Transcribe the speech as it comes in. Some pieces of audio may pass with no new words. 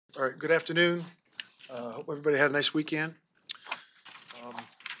All right, good afternoon. Hope everybody had a nice weekend. Um,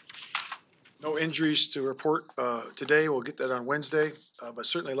 No injuries to report today. We'll get that on Wednesday, but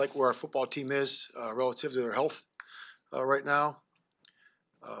certainly like where our football team is relative to their health right now.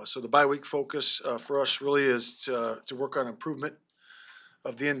 So the bye week focus for us really is to work on improvement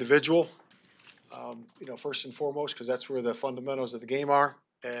of the individual, first and foremost, because that's where the fundamentals of the game are.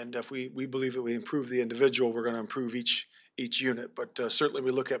 And if we believe that we improve the individual, we're going to improve each unit. But certainly we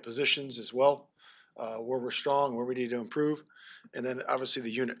look at positions as well, where we're strong, where we need to improve, and then obviously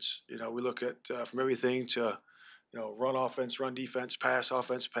the units. We look at from everything to run offense, run defense, pass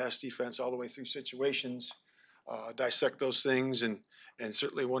offense, pass defense, all the way through situations. Dissect those things, and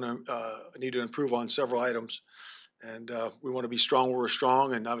certainly want to need to improve on several items. And we want to be strong where we're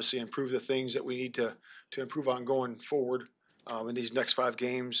strong, and obviously improve the things that we need to improve on going forward in these next 5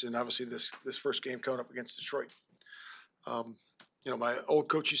 games, and obviously this first game coming up against Detroit. My old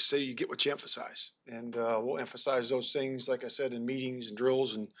coach used to say, "You get what you emphasize," and we'll emphasize those things, like I said, in meetings and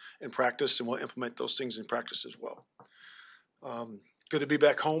drills and in practice, and we'll implement those things in practice as well. Good to be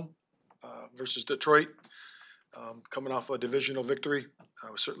back home versus Detroit, coming off a divisional victory. I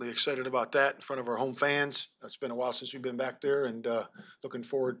was certainly excited about that in front of our home fans. It's been a while since we've been back there, and looking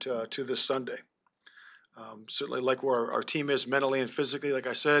forward to this Sunday. Certainly like where our team is mentally and physically, like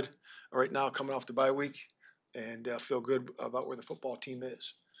I said, right now coming off the bye week, and feel good about where the football team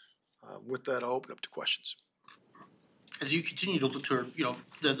is. With that, I'll open up to questions. As you continue to look toward,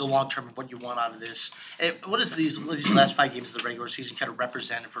 the long term of what you want out of this, what does these last 5 games of the regular season kind of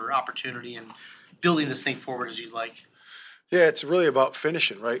represent for opportunity and building this thing forward as you'd like? Yeah, it's really about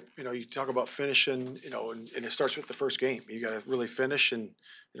finishing, right? You talk about finishing, and it starts with the first game. You got to really finish, and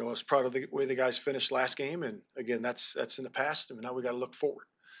I was proud of the way the guys finished last game. And again, that's in the past, and now we got to look forward.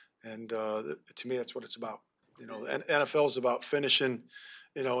 And to me, that's what it's about. NFL is about finishing,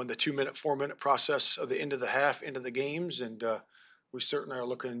 in the 2-minute, 4-minute process of the end of the half, into the games, and we certainly are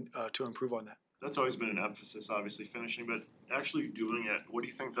looking to improve on that. That's always been an emphasis, obviously finishing, but actually doing it. What do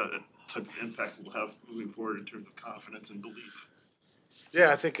you think that type of impact will have moving forward in terms of confidence and belief? Yeah,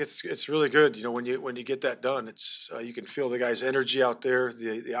 I think it's really good. When you get that done, it's you can feel the guys' energy out there,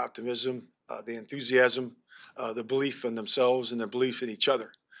 the optimism, the enthusiasm, the belief in themselves, and the belief in each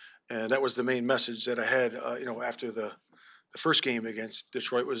other. And that was the main message that I had, after the first game against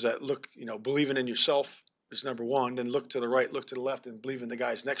Detroit, was that look, believing in yourself is number one. Then look to the right, look to the left, and believe in the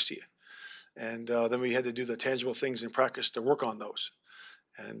guys next to you. And then we had to do the tangible things in practice to work on those.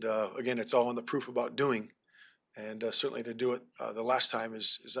 And again, it's all in the proof about doing. And certainly to do it the last time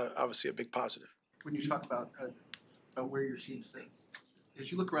is obviously a big positive. When you talk about where your team sits,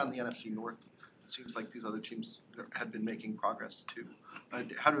 as you look around the NFC North, it seems like these other teams have been making progress too.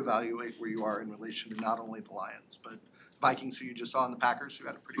 How to evaluate where you are in relation to not only the Lions, but Vikings, who you just saw, and the Packers, who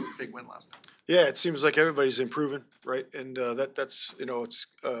had a pretty big win last night? Yeah, it seems like everybody's improving, right? And that's it's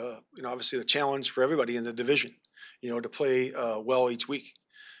obviously the challenge for everybody in the division, to play well each week.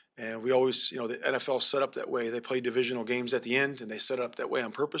 And we always, the NFL set up that way. They play divisional games at the end, and they set up that way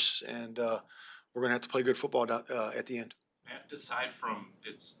on purpose. And we're going to have to play good football at the end. And aside from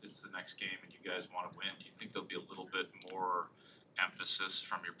it's the next game and you guys want to win, do you think there'll be a little bit more emphasis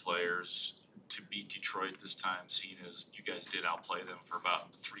from your players to beat Detroit this time, seeing as you guys did outplay them for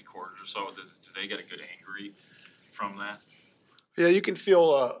about 3 quarters or so? Do they get a good angry from that? Yeah, you can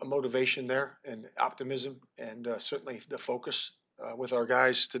feel a motivation there and optimism, and certainly the focus with our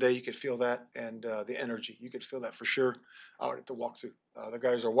guys today. You could feel that, and the energy. You could feel that for sure out at the walkthrough. The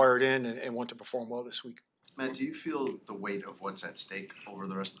guys are wired in and want to perform well this week. Matt, do you feel the weight of what's at stake over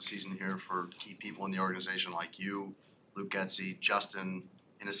the rest of the season here for key people in the organization like you, Luke Getsy, Justin,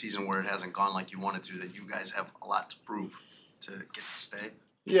 in a season where it hasn't gone like you wanted to, that you guys have a lot to prove to get to stay?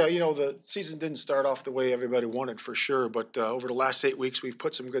 Yeah, the season didn't start off the way everybody wanted for sure, but over the last 8 weeks, we've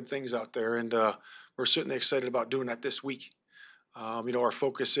put some good things out there, and we're certainly excited about doing that this week. Our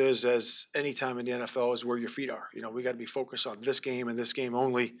focus is, as any time in the NFL, is where your feet are. We got to be focused on this game and this game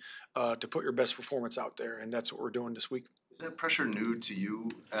only to put your best performance out there, and that's what we're doing this week. Is that pressure new to you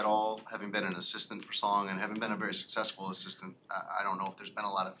at all, having been an assistant for Song and having been a very successful assistant? I don't know if there's been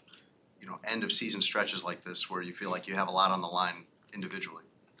a lot of, end of season stretches like this where you feel like you have a lot on the line individually.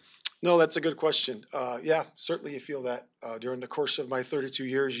 No, that's a good question. Yeah, certainly you feel that. During the course of my 32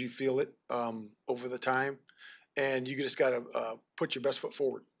 years, you feel it over the time. And you just got to put your best foot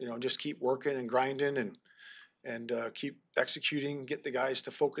forward, and just keep working and grinding and keep executing, get the guys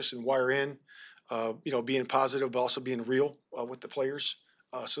to focus and wire in, being positive, but also being real with the players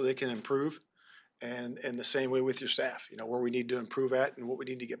so they can improve. And the same way with your staff, where we need to improve at and what we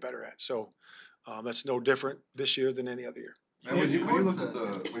need to get better at. So that's no different this year than any other year. And when you look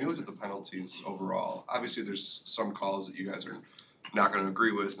at the penalties overall, obviously there's some calls that you guys are not going to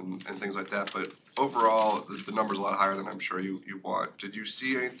agree with and things like that. But overall, the number's a lot higher than I'm sure you want. Did you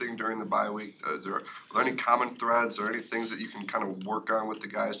see anything during the bye week? Are there any common threads or any things that you can kind of work on with the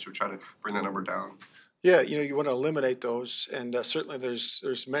guys to try to bring that number down? Yeah, you want to eliminate those, and certainly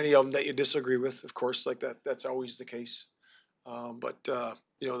there's many of them that you disagree with, of course, like that. That's always the case. But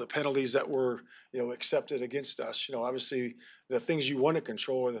the penalties that were accepted against us, obviously the things you want to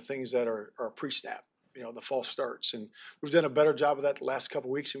control are the things that are pre-snap, the false starts, and we've done a better job of that the last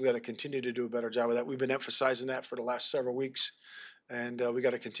couple of weeks, and we got to continue to do a better job of that. We've been emphasizing that for the last several weeks, and we got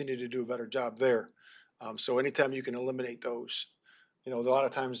to continue to do a better job there. So anytime you can eliminate those, a lot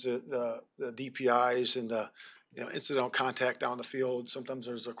of times the DPIs and the incidental contact down the field, sometimes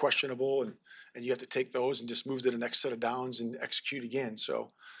those are questionable, and you have to take those and just move to the next set of downs and execute again. So,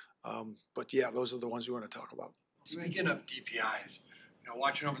 but yeah, those are the ones we want to talk about. Speaking of DPIs,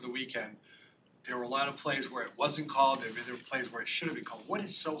 watching over the weekend, there were a lot of plays where it wasn't called. There were plays where it should have been called. What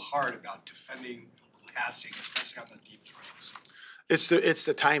is so hard about defending passing, especially on the deep throws? It's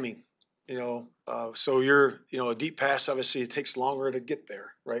the timing. So you're, a deep pass, obviously it takes longer to get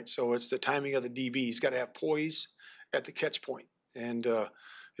there, right? So it's the timing of the DB. He's got to have poise at the catch point. And,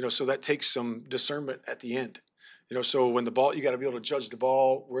 so that takes some discernment at the end. So when the ball, you got to be able to judge the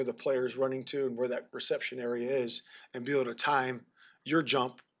ball, where the player's running to and where that reception area is, and be able to time your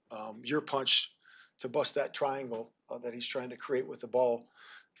jump, your punch to bust that triangle that he's trying to create with the ball.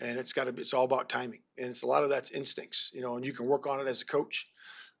 And it's all about timing. And it's a lot of that's instincts, and you can work on it as a coach.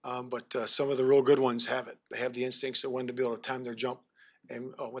 But some of the real good ones have it. They have the instincts of when to be able to time their jump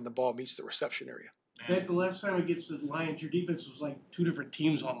and when the ball meets the reception area. Back the last time against the Lions, your defense was like two different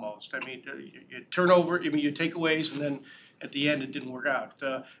teams almost. I mean, you turnover, you takeaways, and then at the end it didn't work out.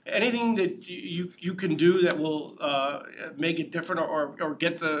 Anything that you can do that will make it different or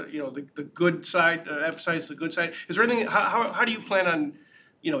get the good side, emphasize the good side? Is there anything? How do you plan on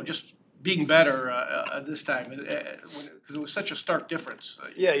just being better this time, because it was such a stark difference?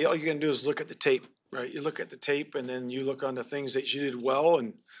 Yeah, all you can do is look at the tape, right? You look at the tape, and then you look on the things that you did well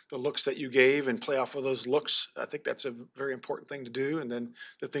and the looks that you gave, and play off of those looks. I think that's a very important thing to do, and then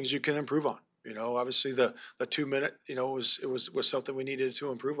the things you can improve on. Obviously the 2 minute, was something we needed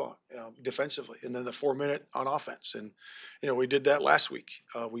to improve on defensively, and then the 4 minute on offense, and we did that last week.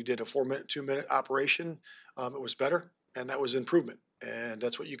 We did a 4 minute, 2 minute operation. It was better, and that was improvement. And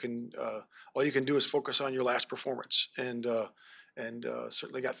that's what you can. All you can do is focus on your last performance, and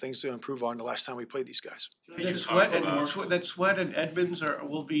certainly got things to improve on the last time we played these guys. That Sweat and Edmonds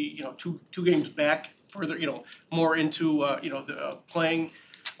will be two games back further more into playing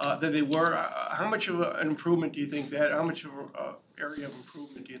than they were. How much of an improvement do you think that? How much of an area of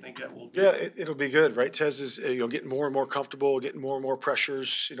improvement do you think that will be? Yeah, it'll be good, right? Tez is getting more and more comfortable, getting more and more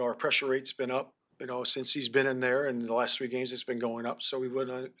pressures. Our pressure rate's been up. Since he's been in there, and the last 3 games it's been going up. So we want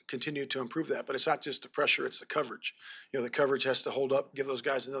to continue to improve that. But it's not just the pressure, it's the coverage. The coverage has to hold up, give those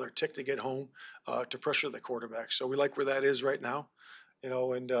guys another tick to get home to pressure the quarterback. So we like where that is right now.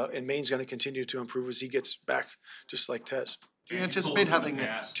 And Maine's going to continue to improve as he gets back, just like Tez. Do you anticipate having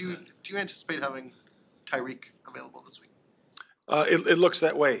Tyreek available this week? It looks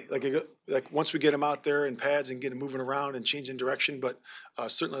that way. Like once we get him out there in pads and get him moving around and changing direction, but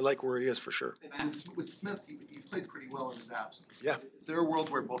certainly like where he is for sure. And with Smith, he played pretty well in his absence. Yeah. Is there a world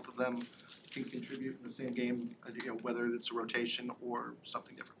where both of them can contribute in the same game, whether it's a rotation or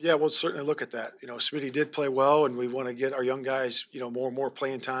something different? Yeah, we'll certainly look at that. Smitty did play well, and we want to get our young guys, more and more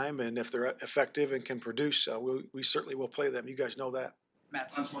playing time. And if they're effective and can produce, we certainly will play them. You guys know that. Matt,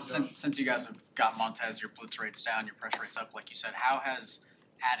 since you guys have got Montez, your blitz rate's down, your pressure rate's up, like you said, how has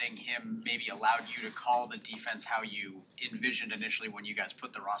adding him maybe allowed you to call the defense how you envisioned initially when you guys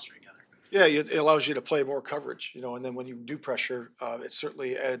put the roster together? Yeah, it allows you to play more coverage, and then when you do pressure, it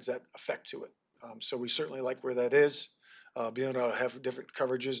certainly adds that effect to it. So we certainly like where that is, being able to have different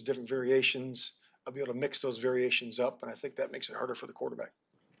coverages, different variations, be able to mix those variations up, and I think that makes it harder for the quarterback.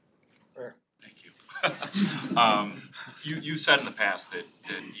 Fair. Thank you. You said in the past that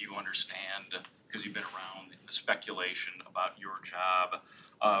you understand, because you've been around, the speculation about your job.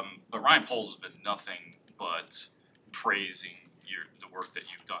 But Ryan Poles has been nothing but praising the work that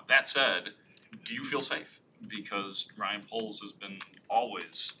you've done. That said, do you feel safe? Because Ryan Poles has been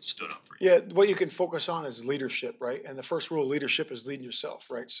always stood up for you. Yeah, what you can focus on is leadership, right? And the first rule of leadership is leading yourself,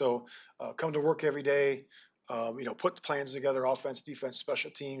 right? So come to work every day, put the plans together, offense, defense,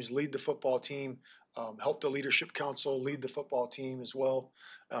 special teams, lead the football team, help the leadership council lead the football team as well,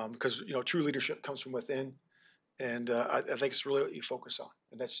 because true leadership comes from within, and I think it's really what you focus on,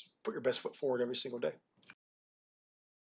 and that's put your best foot forward every single day.